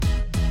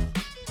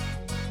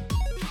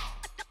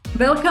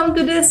Welcome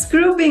to the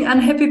Screw Being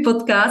Unhappy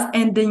podcast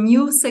and the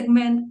new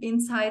segment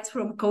Insights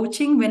from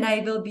Coaching, when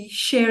I will be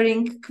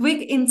sharing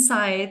quick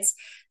insights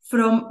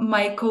from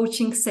my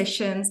coaching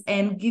sessions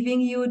and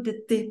giving you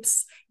the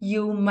tips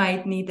you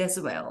might need as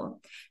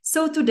well.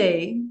 So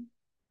today,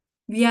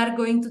 we are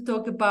going to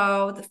talk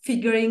about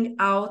figuring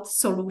out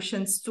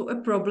solutions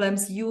to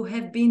problems you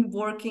have been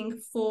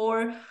working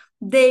for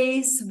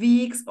days,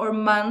 weeks, or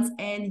months,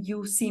 and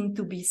you seem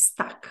to be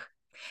stuck.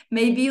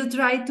 Maybe you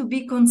try to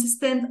be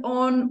consistent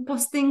on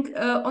posting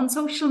on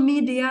social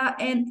media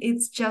and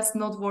it's just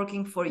not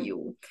working for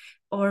you.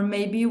 Or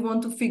maybe you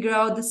want to figure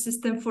out the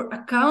system for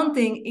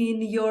accounting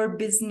in your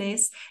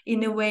business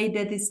in a way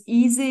that is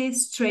easy,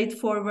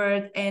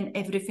 straightforward, and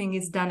everything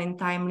is done in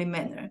timely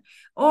manner.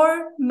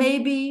 Or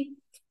maybe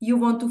you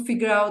want to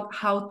figure out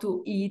how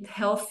to eat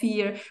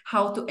healthier,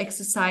 how to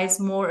exercise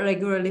more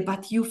regularly,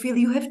 but you feel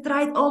you have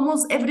tried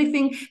almost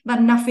everything, but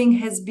nothing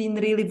has been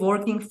really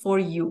working for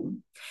you.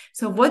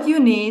 So what you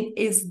need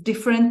is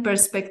different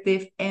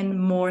perspective and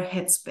more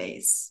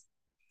headspace.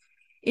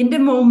 In the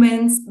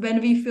moments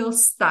when we feel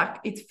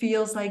stuck, it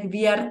feels like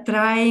we are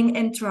trying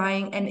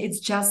and it's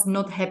just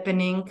not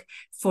happening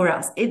for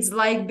us. It's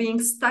like being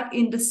stuck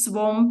in the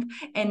swamp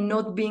and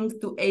not being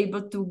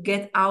able to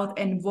get out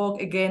and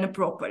walk again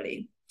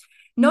properly.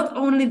 Not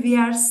only we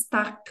are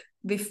stuck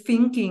with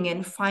thinking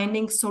and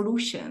finding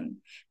solution,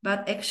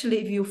 but actually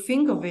if you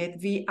think of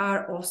it, we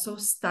are also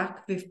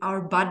stuck with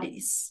our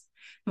bodies.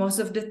 Most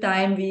of the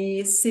time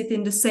we sit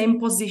in the same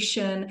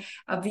position,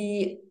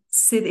 we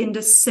sit in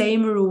the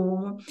same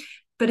room.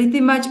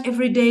 Pretty much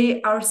every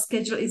day our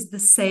schedule is the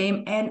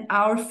same and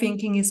our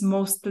thinking is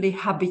mostly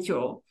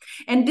habitual.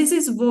 And this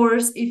is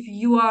worse if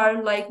you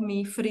are like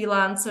me,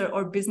 freelancer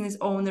or business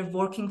owner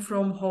working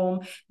from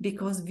home,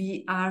 because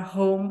we are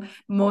home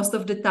most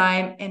of the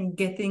time and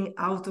getting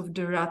out of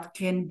the rut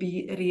can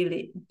be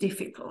really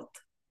difficult.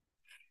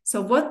 So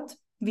what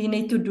we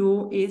need to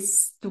do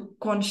is to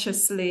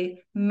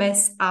consciously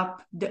mess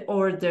up the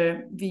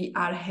order we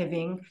are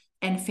having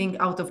and think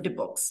out of the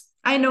box.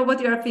 I know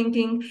what you are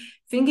thinking.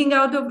 Thinking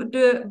out of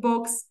the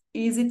box,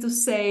 easy to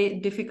say,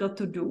 difficult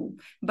to do.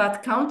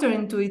 But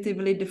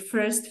counterintuitively, the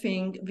first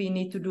thing we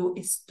need to do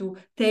is to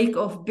take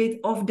off a bit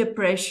of the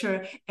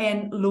pressure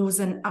and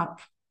loosen up.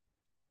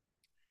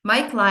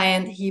 My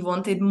client, he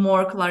wanted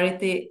more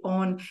clarity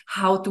on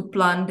how to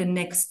plan the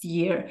next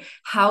year,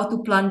 how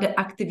to plan the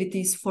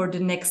activities for the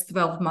next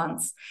 12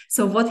 months.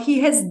 So what he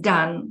has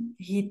done,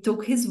 he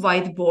took his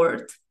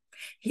whiteboard,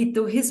 he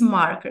took his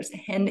markers,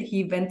 and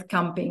he went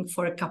camping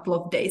for a couple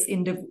of days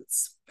in the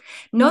woods.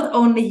 Not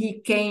only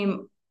he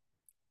came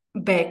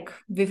back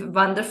with a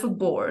wonderful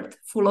board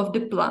full of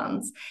the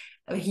plans,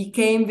 he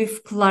came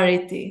with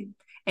clarity.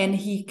 And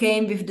he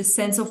came with the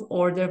sense of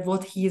order,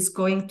 what he is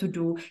going to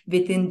do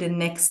within the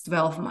next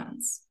 12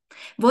 months.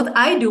 What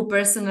I do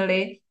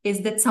personally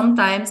is that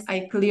sometimes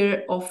I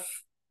clear off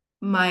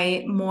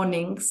my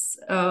mornings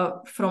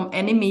from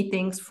any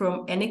meetings,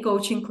 from any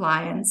coaching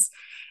clients.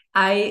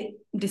 I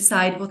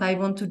decide what I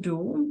want to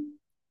do.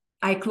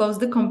 I close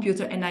the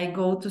computer and I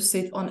go to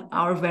sit on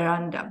our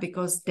veranda,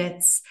 because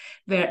that's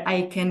where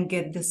I can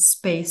get the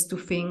space to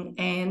think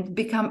and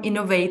become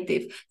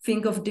innovative,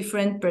 think of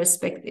different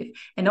perspective.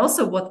 And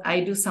also what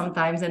I do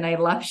sometimes, and I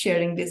love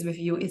sharing this with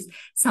you, is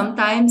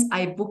sometimes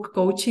I book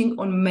coaching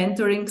on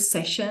mentoring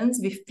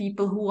sessions with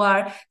people who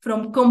are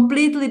from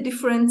completely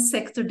different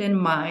sector than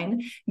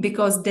mine,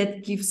 because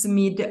that gives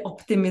me the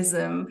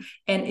optimism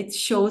and it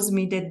shows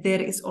me that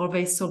there is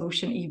always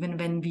solution even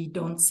when we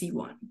don't see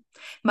one.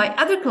 My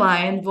other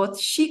client, what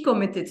she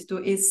committed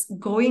to is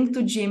going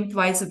to gym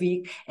twice a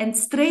week, and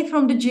straight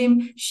from the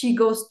gym, she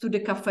goes to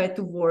the cafe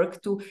to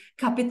work, to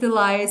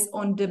capitalize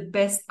on the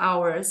best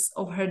hours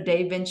of her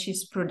day when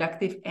she's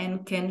productive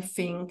and can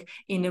think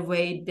in a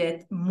way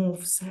that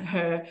moves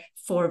her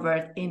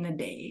forward in a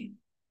day.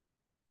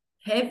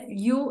 Have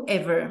you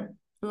ever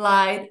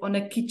lied on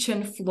a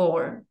kitchen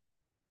floor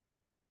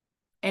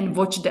and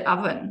watched the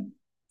oven?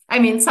 I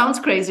mean, sounds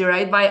crazy,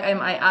 right? Why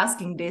am I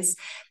asking this?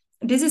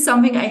 This is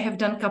something I have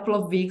done a couple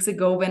of weeks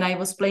ago when I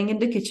was playing in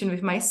the kitchen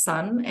with my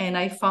son, and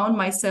I found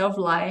myself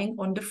lying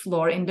on the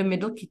floor in the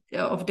middle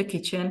of the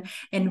kitchen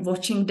and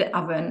watching the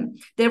oven.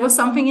 There was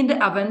something in the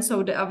oven,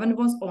 so the oven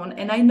was on,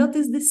 and I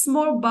noticed this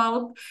small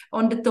bulb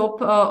on the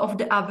top of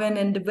the oven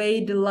and the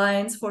way the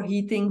lines for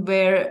heating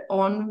were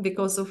on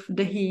because of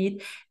the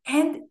heat.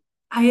 And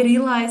I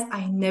realized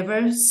I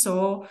never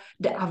saw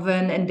the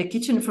oven and the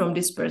kitchen from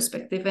this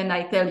perspective, and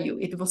I tell you,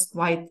 it was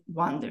quite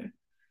wonder.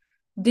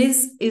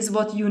 This is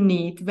what you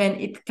need when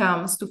it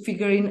comes to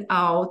figuring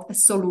out a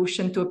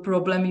solution to a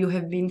problem you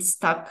have been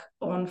stuck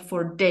on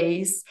for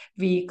days,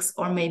 weeks,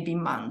 or maybe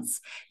months.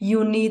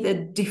 You need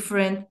a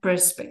different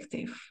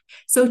perspective.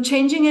 So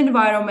changing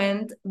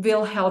environment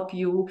will help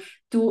you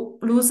to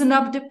loosen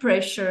up the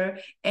pressure,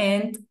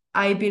 and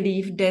I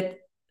believe that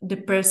the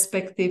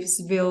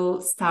perspectives will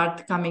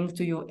start coming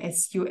to you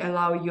as you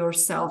allow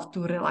yourself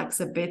to relax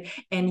a bit,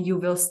 and you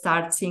will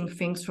start seeing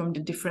things from the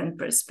different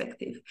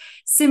perspective.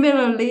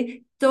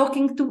 Similarly,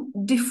 talking to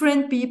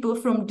different people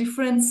from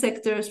different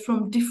sectors,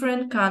 from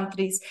different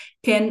countries,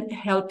 can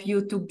help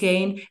you to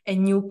gain a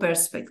new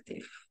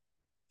perspective.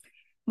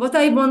 What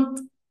I want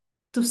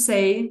to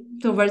say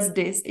towards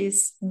this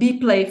is be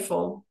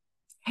playful,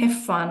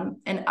 have fun,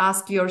 and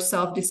ask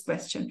yourself this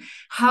question: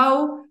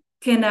 how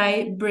can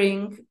I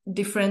bring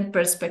different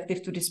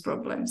perspective to these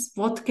problems?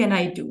 What can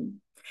I do?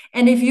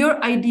 And if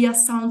your idea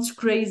sounds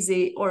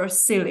crazy or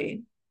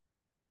silly,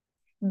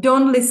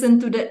 don't listen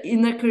to the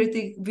inner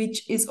critic,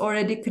 which is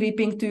already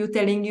creeping to you,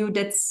 telling you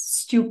that's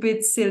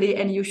stupid, silly,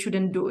 and you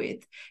shouldn't do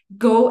it.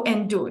 Go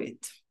and do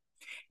it.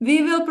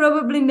 We will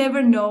probably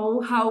never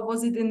know how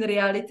was it in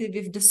reality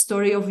with the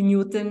story of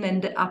Newton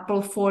and the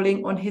apple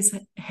falling on his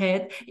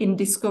head in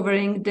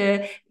discovering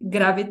the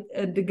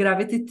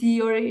gravity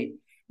theory.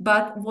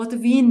 But what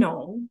we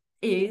know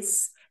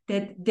is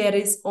that there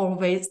is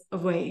always a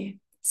way.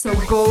 So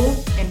go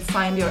and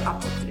find your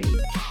apple tree.